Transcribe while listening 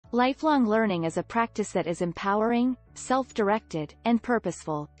Lifelong learning is a practice that is empowering, self-directed, and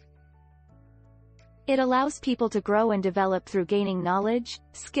purposeful. It allows people to grow and develop through gaining knowledge,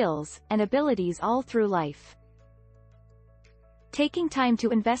 skills, and abilities all through life. Taking time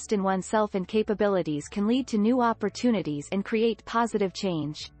to invest in oneself and capabilities can lead to new opportunities and create positive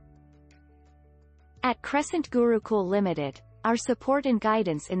change. At Crescent Gurukul Limited, our support and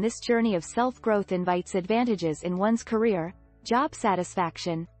guidance in this journey of self-growth invites advantages in one's career, job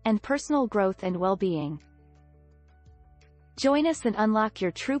satisfaction, and personal growth and well-being. Join us and unlock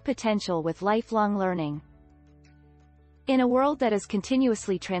your true potential with lifelong learning. In a world that is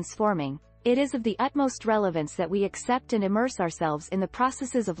continuously transforming, it is of the utmost relevance that we accept and immerse ourselves in the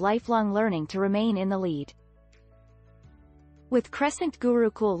processes of lifelong learning to remain in the lead. With Crescent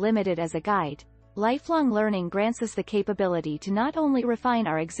Gurukul Limited as a guide, lifelong learning grants us the capability to not only refine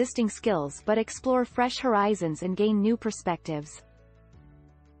our existing skills but explore fresh horizons and gain new perspectives.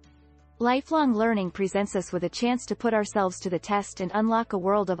 Lifelong learning presents us with a chance to put ourselves to the test and unlock a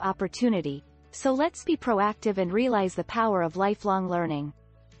world of opportunity, so let's be proactive and realize the power of lifelong learning.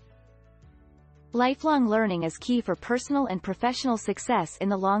 Lifelong learning is key for personal and professional success in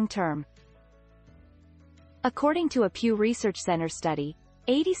the long term. According to a Pew Research Center study,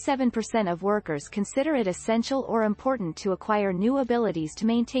 87% of workers consider it essential or important to acquire new abilities to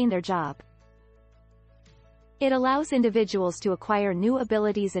maintain their job. It allows individuals to acquire new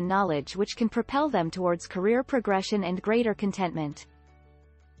abilities and knowledge which can propel them towards career progression and greater contentment.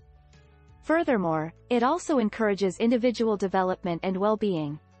 Furthermore, it also encourages individual development and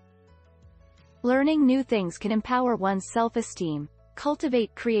well-being. Learning new things can empower one's self-esteem,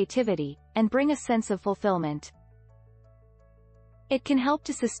 cultivate creativity, and bring a sense of fulfillment. It can help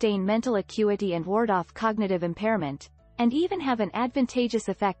to sustain mental acuity and ward off cognitive impairment, and even have an advantageous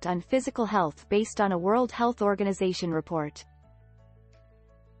effect on physical health based on a World Health Organization report.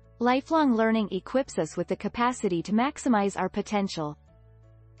 Lifelong learning equips us with the capacity to maximize our potential.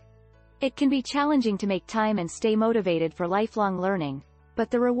 It can be challenging to make time and stay motivated for lifelong learning, but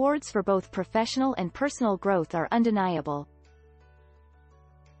the rewards for both professional and personal growth are undeniable.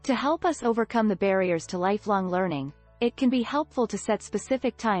 To help us overcome the barriers to lifelong learning, it can be helpful to set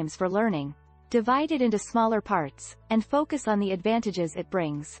specific times for learning, divide it into smaller parts, and focus on the advantages it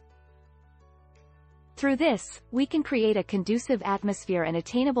brings. Through this, we can create a conducive atmosphere and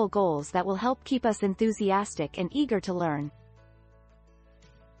attainable goals that will help keep us enthusiastic and eager to learn.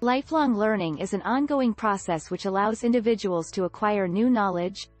 Lifelong learning is an ongoing process which allows individuals to acquire new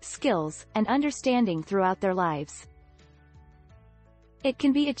knowledge, skills, and understanding throughout their lives. It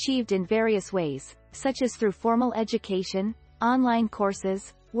can be achieved in various ways, such as through formal education, online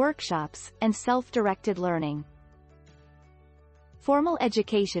courses, workshops, and self-directed learning. Formal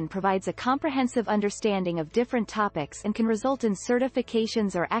education provides a comprehensive understanding of different topics and can result in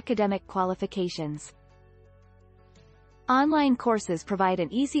certifications or academic qualifications. Online courses provide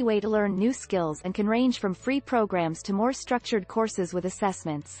an easy way to learn new skills and can range from free programs to more structured courses with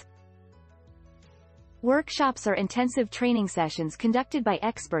assessments. Workshops are intensive training sessions conducted by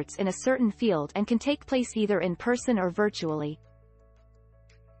experts in a certain field and can take place either in person or virtually.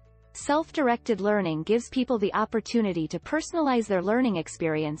 Self-directed learning gives people the opportunity to personalize their learning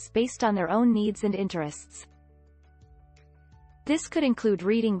experience based on their own needs and interests. This could include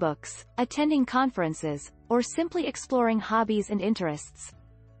reading books, attending conferences, or simply exploring hobbies and interests.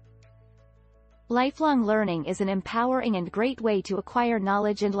 Lifelong learning is an empowering and great way to acquire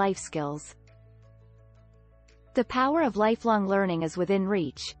knowledge and life skills. The power of lifelong learning is within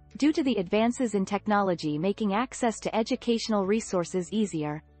reach, due to the advances in technology making access to educational resources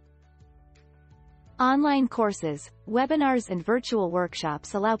easier. Online courses, webinars and virtual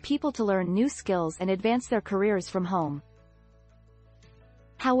workshops allow people to learn new skills and advance their careers from home.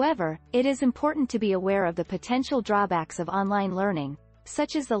 However, it is important to be aware of the potential drawbacks of online learning,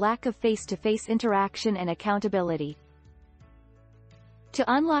 such as the lack of face-to-face interaction and accountability. To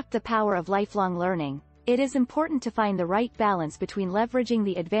unlock the power of lifelong learning, it is important to find the right balance between leveraging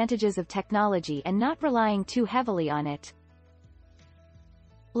the advantages of technology and not relying too heavily on it.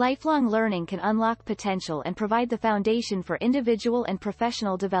 Lifelong learning can unlock potential and provide the foundation for individual and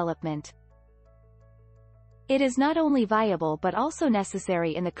professional development. It is not only viable but also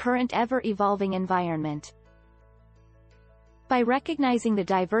necessary in the current ever-evolving environment. By recognizing the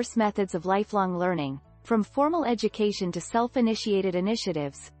diverse methods of lifelong learning, from formal education to self-initiated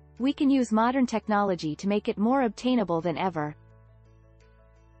initiatives, we can use modern technology to make it more obtainable than ever.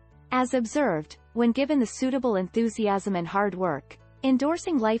 As observed, when given the suitable enthusiasm and hard work,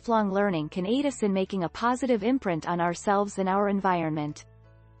 endorsing lifelong learning can aid us in making a positive imprint on ourselves and our environment.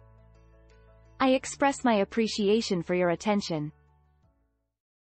 I express my appreciation for your attention.